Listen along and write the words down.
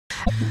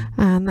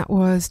And that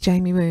was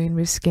Jamie Woon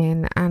with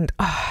Skin. And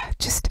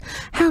just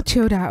how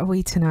chilled out are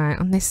we tonight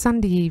on this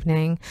Sunday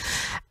evening?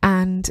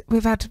 And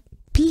we've had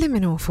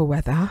blimmin' awful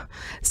weather,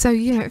 so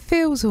it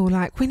feels all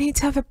like we need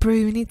to have a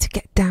brew, we need to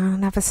get down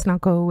and have a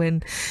snuggle.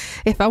 And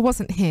if I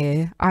wasn't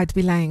here, I'd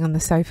be laying on the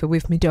sofa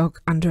with my dog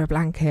under a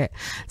blanket.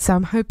 So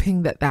I'm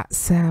hoping that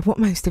that's what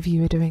most of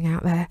you are doing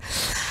out there.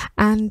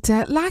 And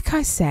like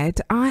I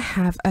said, I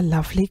have a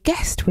lovely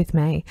guest with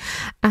me,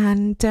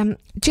 and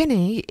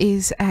Ginny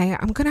is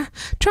I'm gonna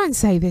try and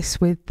say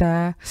this with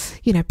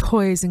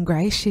poise and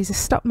grace. She's a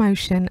stop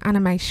motion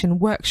animation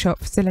workshop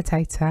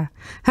facilitator.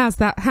 How's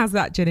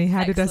that, Ginny?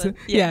 How does it?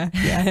 Yeah.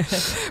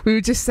 We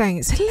were just saying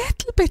it's a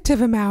little bit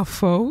of a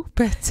mouthful,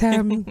 but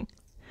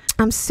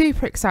I'm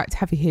super excited to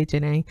have you here,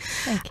 Ginny.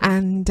 Thank you.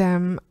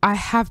 And I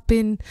have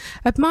been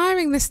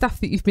admiring the stuff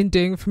that you've been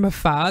doing from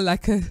afar,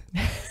 like a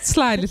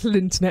sly little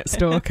internet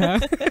stalker.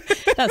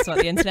 That's what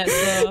the internet's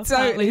for.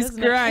 Totally, it's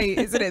great,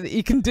 isn't it, that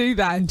you can do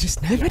that and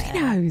just nobody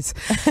knows.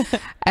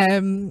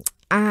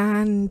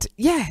 And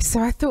yeah,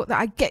 so I thought that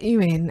I'd get you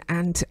in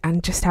and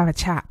just have a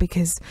chat,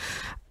 because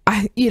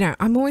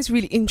I'm always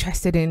really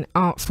interested in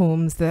art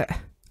forms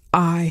that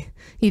I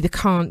either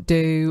can't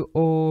do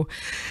or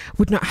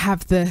would not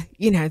have the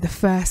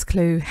first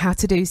clue how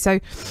to do. So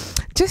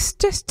just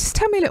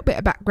tell me a little bit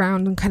of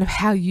background and kind of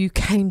how you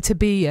came to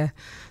be a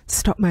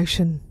stop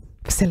motion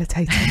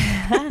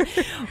facilitator.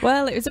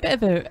 Well, it was a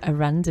bit of a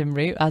random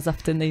route, as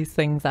often these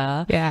things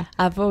are. Yeah.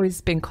 I've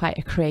always been quite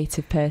a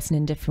creative person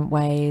in different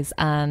ways,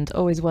 and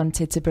always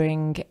wanted to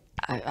bring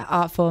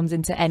art forms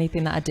into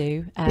anything that I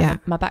do.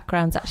 My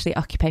background's actually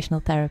occupational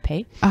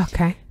therapy.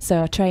 Okay.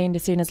 So I trained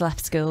as soon as I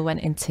left school,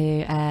 went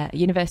into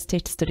university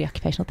to study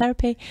occupational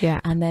therapy,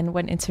 and then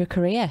went into a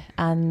career,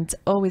 and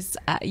always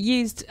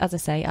used, as I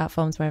say, art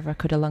forms wherever I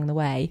could along the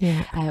way.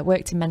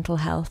 Worked in mental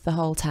health the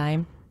whole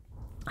time.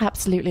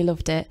 Absolutely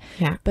loved it.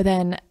 But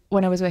then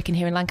when I was working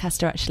here in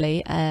Lancaster,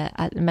 actually,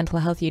 at the mental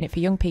health unit for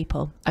young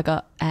people, I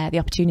got the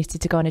opportunity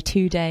to go on a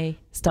 2-day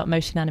stop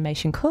motion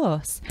animation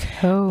course.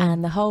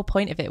 And the whole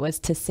point of it was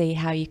to see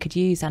how you could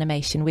use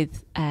animation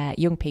with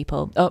young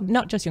people, or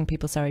not just young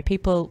people, sorry,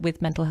 people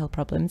with mental health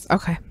problems.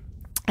 Okay.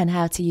 And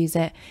how to use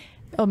it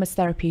almost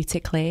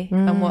therapeutically,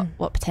 and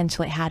what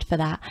potential it had for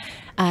that.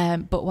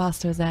 But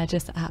whilst I was there, I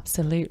just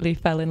absolutely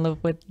fell in love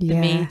with the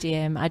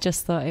medium. I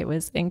just thought it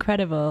was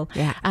incredible,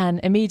 and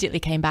immediately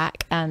came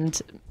back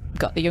and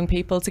got the young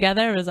people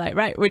together. I was like,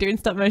 right, we're doing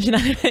stop motion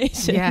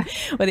animation,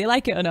 whether you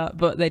like it or not.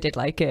 But they did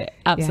like it.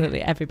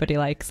 Absolutely, everybody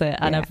likes it,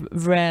 and I've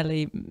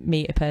rarely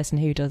meet a person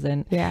who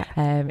doesn't.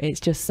 It's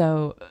just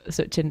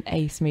such an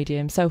ace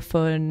medium, so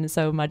fun,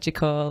 so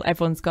magical.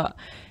 Everyone's got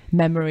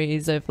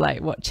memories of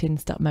like watching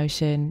stop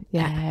motion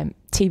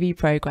TV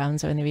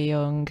programs when they were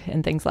young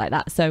and things like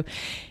that. So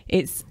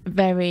it's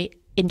very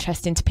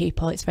interesting to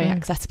people. It's very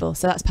accessible.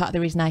 So that's part of the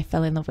reason I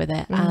fell in love with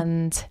it.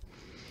 And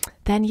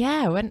then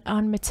I went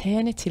on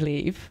maternity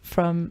leave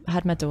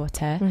had my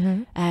daughter,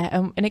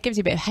 and it gives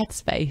you a bit of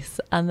headspace,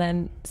 and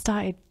then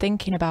started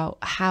thinking about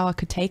how I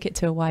could take it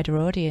to a wider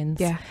audience,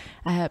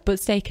 but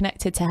stay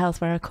connected to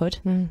health where I could.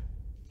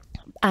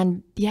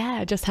 And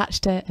I just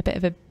hatched a bit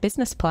of a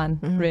business plan,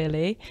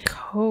 really,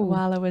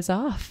 while I was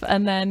off.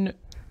 And then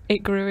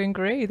it grew and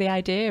grew, the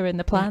idea and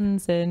the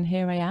plans, and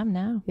here I am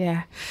now.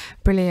 Yeah,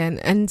 brilliant.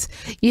 And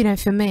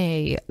for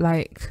me,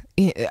 like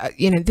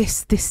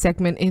this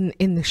segment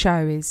in the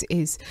show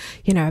is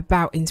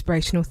about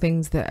inspirational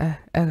things that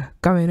are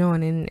going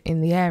on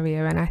in the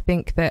area. And I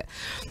think that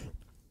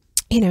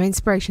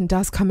inspiration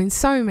does come in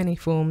so many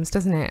forms,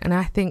 doesn't it? And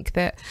I think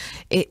that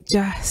it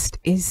just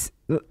is,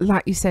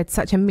 like you said,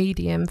 such a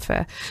medium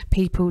for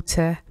people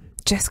to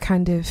just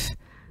kind of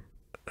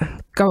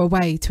go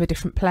away to a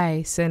different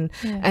place. And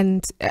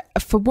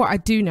for what I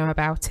do know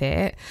about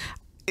it,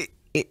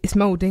 it's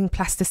moulding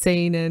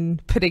plasticine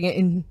and putting it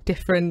in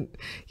different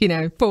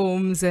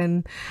forms,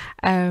 and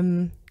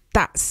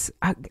that's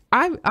I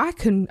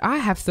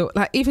have thought,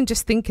 like, even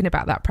just thinking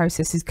about that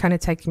process is kind of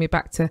taking me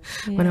back to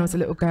when I was a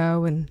little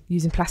girl and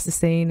using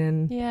plasticine.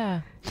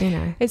 And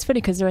it's funny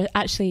because there are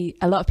actually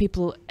a lot of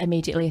people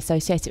immediately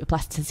associate it with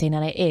plasticine,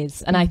 and it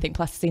is, and I think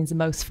plasticine's the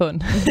most fun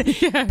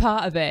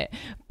part of it,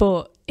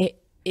 but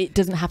it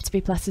doesn't have to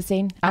be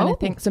plasticine. And I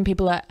think some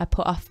people are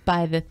put off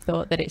by the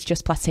thought that it's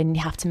just plasticine.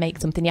 You have to make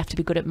something, you have to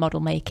be good at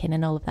model making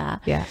and all of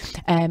that.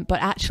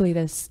 But actually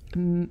there's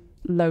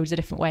loads of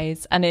different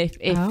ways, and if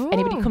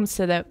anybody comes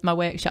to my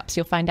workshops,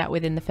 you'll find out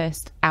within the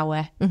first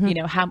hour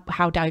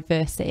how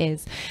diverse it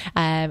is,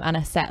 and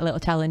I set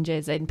little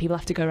challenges, and people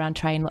have to go around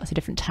trying lots of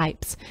different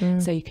types.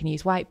 So you can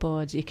use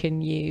whiteboards, you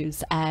can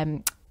use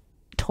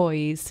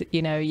toys,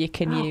 you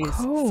can use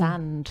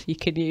sand, you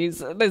can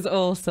use, there's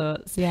all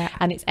sorts,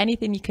 and it's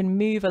anything you can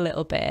move a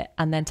little bit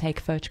and then take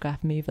a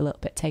photograph, move a little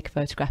bit, take a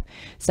photograph.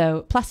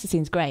 So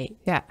plasticine's great,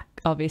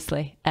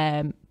 obviously,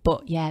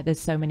 but there's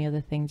so many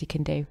other things you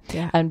can do,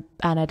 and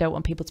I don't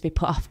want people to be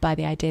put off by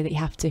the idea that you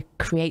have to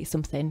create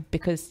something,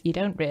 because you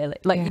don't really,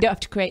 you don't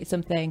have to create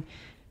something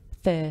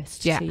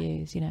first to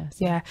use,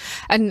 so.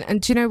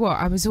 And do you know what,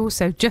 I was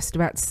also just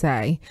about to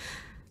say,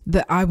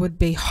 that I would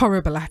be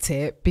horrible at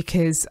it,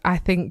 because I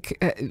think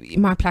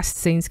my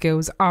plasticine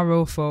skills are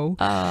awful.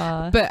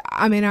 But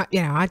I mean,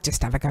 I'd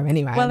just have a go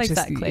anyway. Well,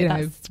 exactly.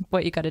 That's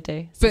what you got to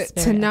do. But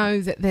to know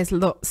that there's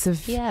lots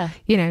of,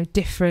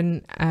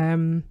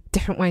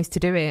 different ways to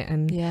do it,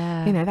 and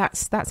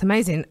that's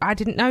amazing. I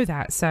didn't know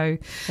that, so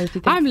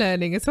I'm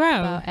learning as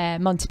well. About,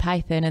 Monty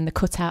Python and the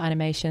cutout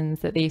animations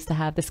that they used to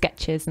have, the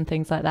sketches and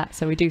things like that.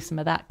 So we do some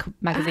of that,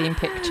 magazine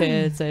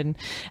pictures, and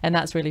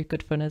that's really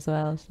good fun as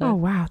well. So. Oh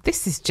wow,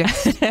 this is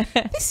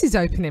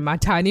opening my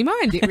tiny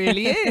mind. It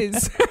really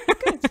is.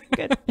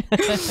 Good.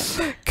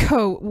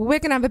 Cool. Well, we're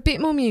going to have a bit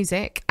more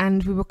music,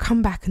 and we will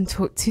come back and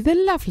talk to the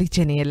lovely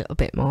Ginny a little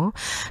bit more.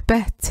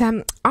 But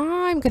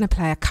I'm going to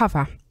play a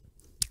cover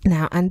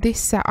now, and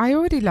this I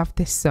already love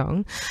this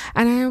song,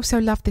 and I also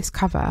love this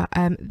cover.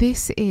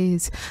 This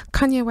is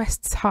Kanye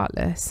West's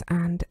Heartless,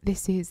 and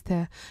this is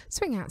the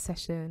Swing Out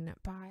Session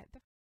by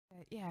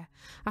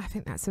I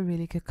think that's a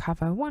really good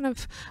cover. One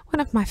of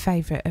my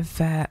favourite of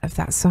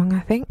that song, I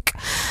think.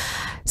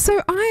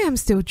 So I am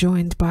still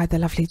joined by the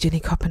lovely Ginny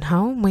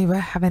Coppenholm. We were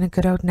having a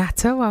good old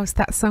natter whilst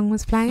that song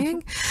was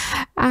playing.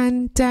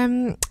 And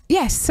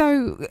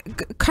so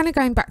kind of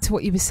going back to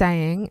what you were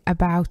saying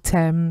about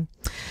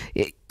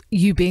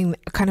you being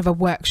kind of a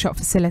workshop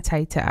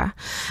facilitator,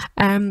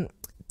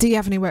 do you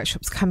have any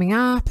workshops coming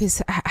up?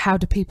 How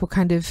do people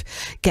kind of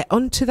get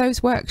onto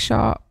those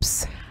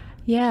workshops?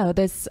 Yeah, well,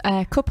 there's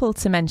a couple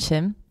to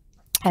mention.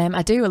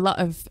 I do a lot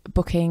of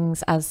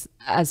bookings as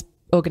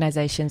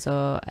organisations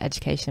or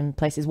education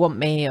places want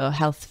me, or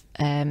health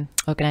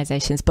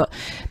organisations, but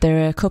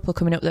there are a couple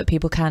coming up that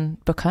people can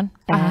book on.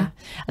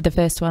 The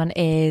first one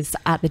is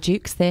at the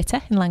Duke's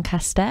Theatre in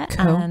Lancaster.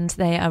 Cool. And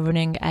they are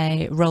running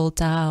a Roald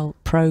Dahl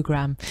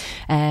programme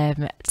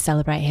to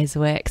celebrate his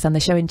works, and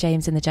they're showing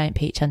James and the Giant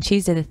Peach on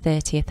Tuesday the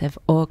 30th of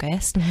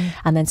August.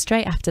 And then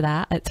straight after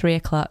that at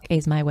 3:00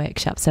 is my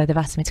workshop, so they've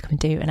asked me to come and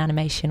do an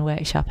animation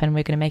workshop, and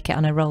we're going to make it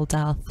on a Roald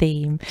Dahl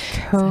theme.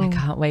 Cool. So I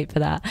can't wait for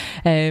that.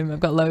 I've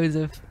got loads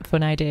of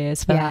fun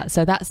ideas for that.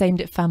 So that's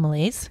aimed at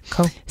families.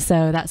 Cool.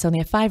 So that's only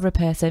a £5 a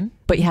person,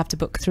 but you have to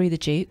book through the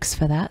Dukes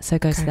for that, so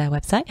go to their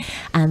website.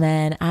 And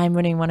then I'm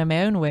running one of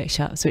my own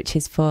workshops, which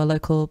is for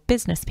local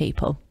business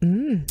people.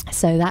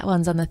 So that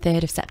one's on the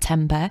 3rd of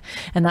September,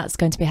 and that's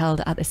going to be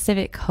held at the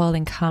Civic Hall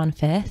in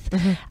Carnforth.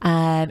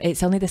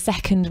 It's only the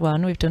second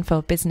one we've done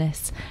for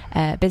businesses,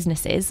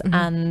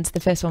 and the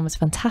first one was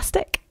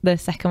fantastic. The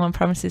second one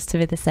promises to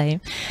be the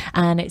same,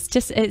 and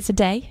it's a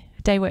day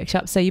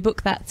workshop, so you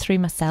book that through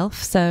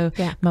myself. So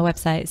my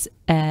website's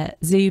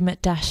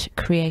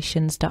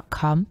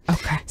zoom-creations.com.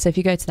 Okay, so if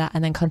you go to that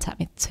and then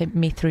contact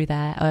me through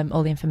there,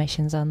 all the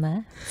information's on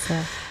there. So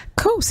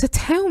cool. So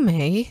tell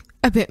me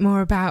a bit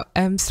more about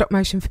stop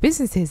motion for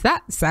businesses.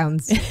 That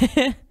sounds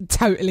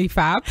totally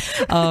fab.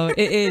 Oh,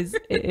 it is.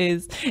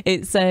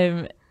 It's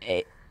I'm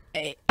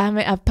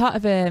part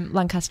of a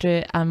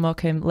Lancaster and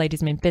Morecambe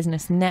Ladies Mean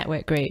Business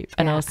network group,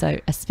 and also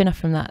a spin-off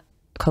from that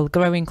called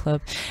Growing Club,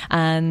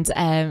 and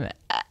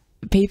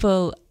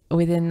people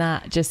within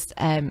that just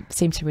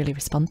seem to really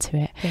respond to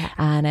it.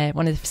 And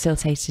one of the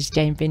facilitators,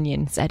 Jane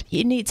Binion, said,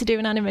 "You need to do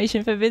an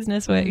animation for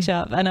business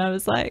workshop," and I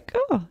was like,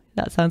 "Oh,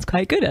 that sounds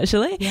quite good,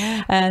 actually."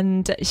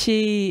 And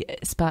she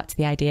sparked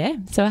the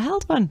idea, so I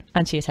held one,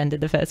 and she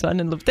attended the first one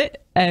and loved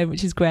it,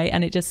 which is great,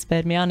 and it just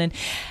spurred me on. And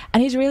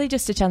it's really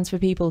just a chance for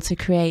people to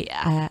create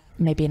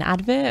maybe an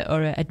advert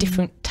or a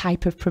different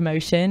type of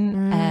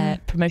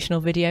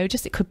promotional video.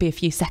 Just, it could be a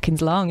few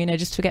seconds long,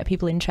 just to get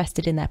people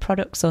interested in their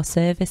products or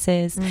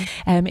services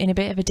in a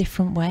bit of a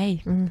different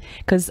way,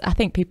 because I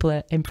think people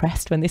are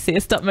impressed when they see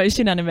a stop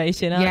motion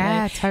animation,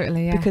 aren't they?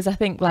 Totally. Because I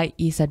think, like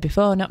you said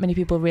before, not many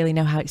people really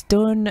know how it's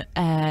done,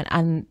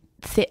 and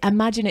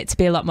imagine it to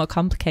be a lot more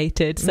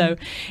complicated. So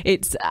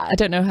I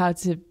don't know how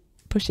to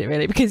push it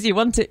really, because you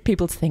want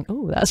people to think,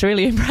 oh, that's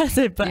really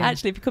impressive, but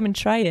actually if you come and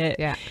try it,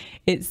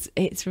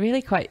 it's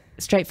really quite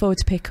straightforward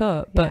to pick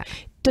up, but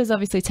it does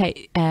obviously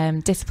take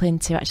discipline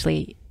to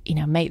actually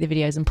make the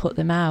videos and put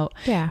them out,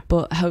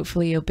 but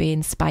hopefully you'll be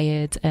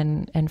inspired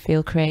and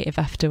feel creative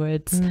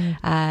afterwards.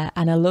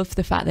 And I love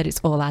the fact that it's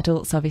all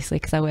adults, obviously,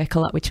 because I work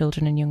a lot with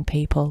children and young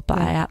people, but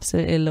I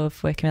absolutely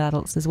love working with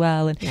adults as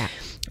well, and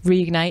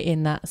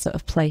reigniting that sort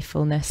of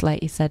playfulness,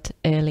 like you said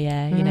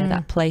earlier,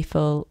 that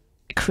playful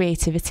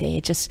creativity,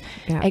 just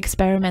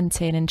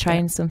experimenting and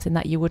trying something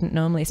that you wouldn't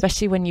normally,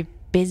 especially when you're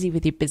busy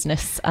with your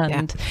business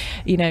and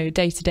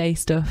day-to-day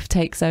stuff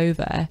takes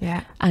over,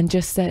 and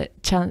just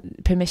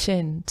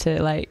permission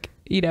to, like,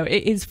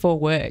 it is for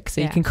work,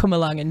 so you can come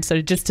along and sort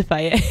of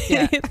justify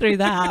it through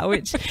that,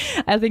 which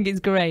I think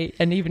is great,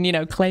 and even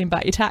claim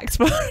back your tax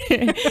for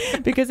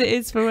it because it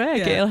is for work.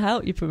 It'll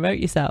help you promote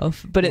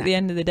yourself, but at the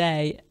end of the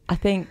day, I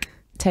think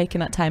taking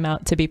that time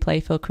out to be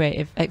playful,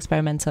 creative,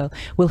 experimental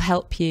will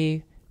help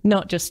you,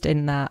 not just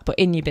in that, but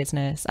in your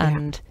business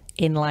and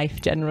in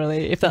life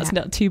generally, if that's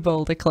not too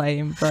bold a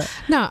claim. But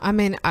no, I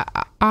mean,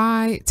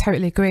 I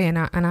totally agree, and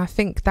I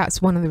think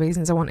that's one of the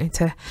reasons I wanted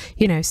to,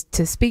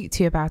 to speak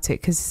to you about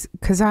it,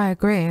 because I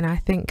agree, and I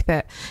think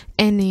that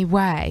any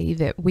way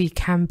that we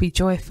can be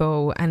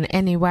joyful and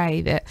any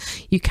way that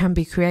you can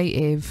be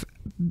creative,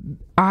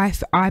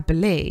 I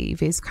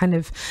believe is kind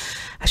of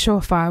a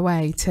surefire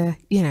way to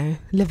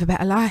live a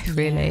better life,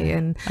 really.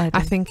 And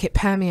I think it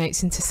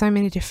permeates into so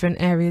many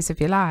different areas of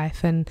your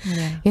life, and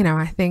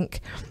I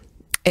think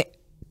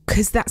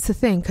because that's the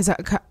thing, because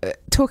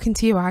talking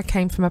to you, I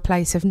came from a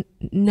place of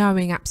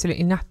knowing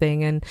absolutely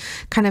nothing, and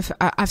kind of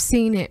I've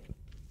seen it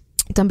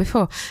done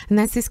before, and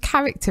there's this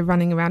character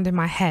running around in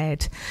my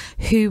head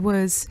who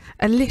was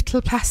a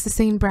little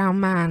plasticine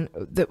brown man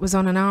that was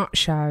on an art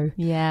show.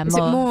 Is it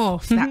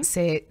Morph? That's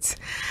it.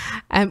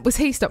 Was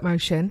he stop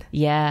motion?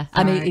 Yeah,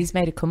 and he's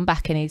made a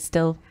comeback, and he's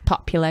still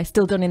popular,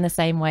 still done in the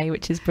same way,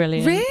 which is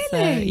brilliant. Really?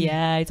 So,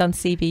 yeah, he's on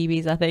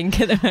CBeebies, I think,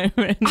 at the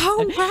moment.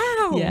 Oh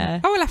wow! Yeah,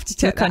 I will have to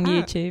check that on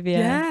out. YouTube.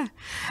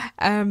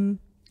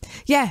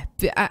 Yeah,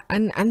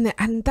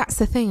 and that's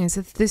the thing, is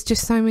that there's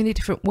just so many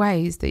different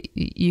ways that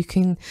you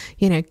can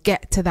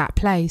get to that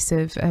place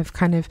of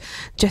kind of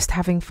just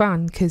having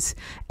fun, because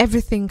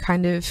everything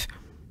kind of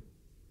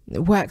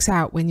works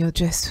out when you're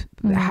just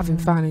having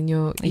fun and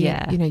you're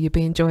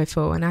being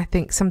joyful. And I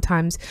think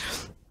sometimes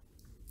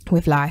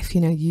with life,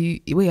 we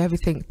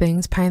overthink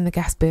things, paying the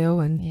gas bill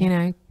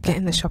and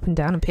getting the shopping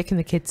done and picking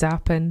the kids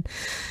up, and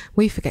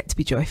we forget to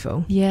be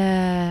joyful.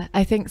 Yeah,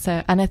 I think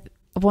so. And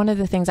one of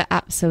the things I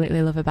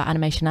absolutely love about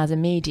animation as a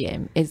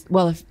medium is,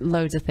 well,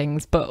 loads of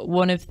things, but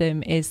one of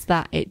them is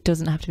that it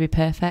doesn't have to be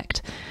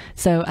perfect.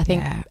 So I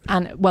think,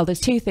 there's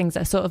two things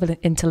that are sort of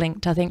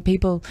interlinked. I think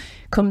people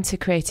come to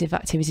creative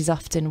activities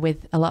often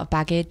with a lot of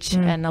baggage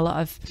and a lot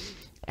of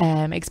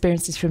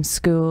experiences from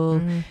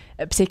school,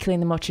 particularly in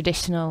the more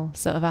traditional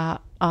sort of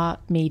art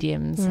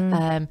mediums.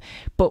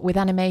 But with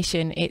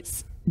animation,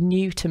 it's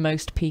new to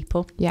most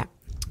people. Yeah.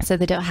 So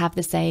they don't have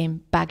the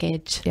same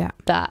baggage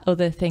that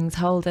other things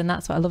hold, and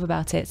that's what I love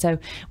about it. So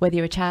whether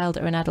you're a child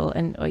or an adult,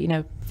 and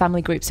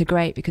family groups are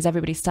great because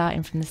everybody's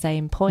starting from the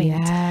same point.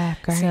 Yeah,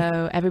 great.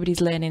 So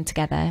everybody's learning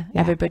together.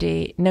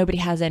 Yeah. Nobody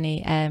has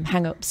any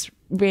hang-ups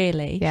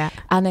really. Yeah.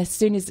 And as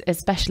soon as,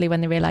 especially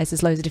when they realise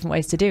there's loads of different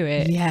ways to do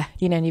it,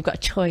 and you've got a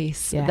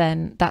choice,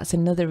 then that's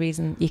another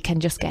reason you can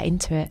just get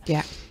into it.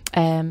 Yeah.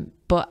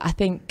 But I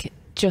think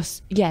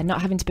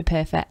not having to be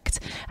perfect.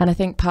 And I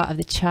think part of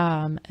the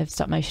charm of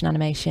stop motion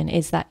animation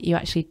is that you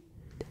actually,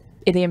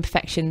 the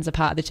imperfections are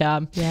part of the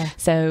charm. Yeah.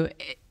 So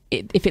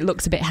if it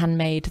looks a bit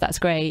handmade, that's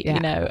great,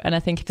 and I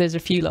think if there's a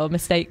few little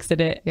mistakes in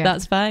it,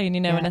 that's fine,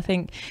 and I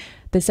think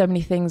there's so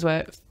many times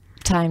where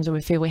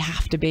we feel we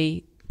have to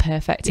be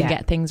perfect and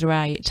get things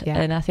right.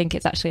 And I think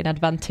it's actually an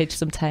advantage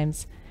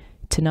sometimes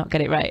to not get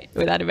it right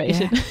with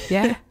animation.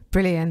 Yeah.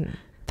 Brilliant.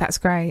 That's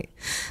great.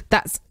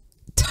 That's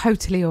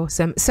totally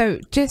awesome. So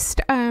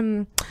just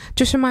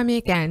remind me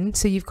again,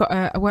 so you've got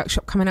a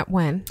workshop coming up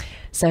when?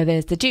 So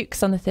there's the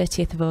Dukes on the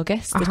 30th of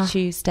August, the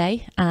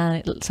Tuesday,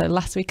 and so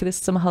last week of the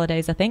summer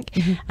holidays, I think.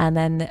 And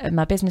then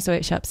my business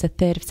workshop's the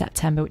 3rd of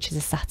September, which is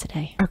a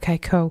Saturday. Okay,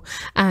 cool.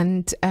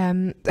 And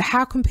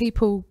how can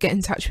people get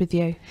in touch with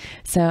you?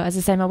 So as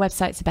I say, my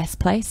website's the best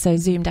place, so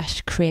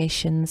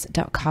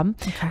zoom-creations.com.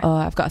 Or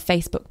I've got a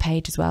Facebook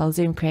page as well,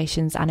 Zoom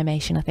Creations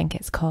Animation, I think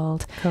it's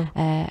called. Cool.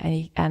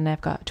 And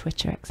I've got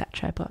Twitter,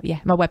 etc. But yeah,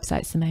 my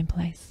website's the main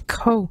place.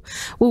 Cool.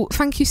 Well,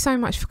 thank you so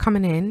much for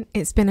coming in.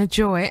 It's been a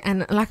joy,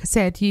 and like I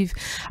said, you've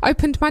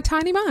opened my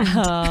tiny mind.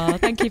 Oh,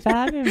 thank you for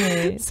having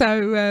me.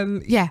 So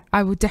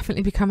I will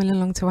definitely be coming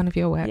along to one of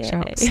your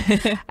workshops.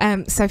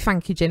 So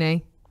thank you,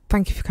 Ginny.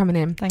 Thank you for coming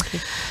in. Thank you.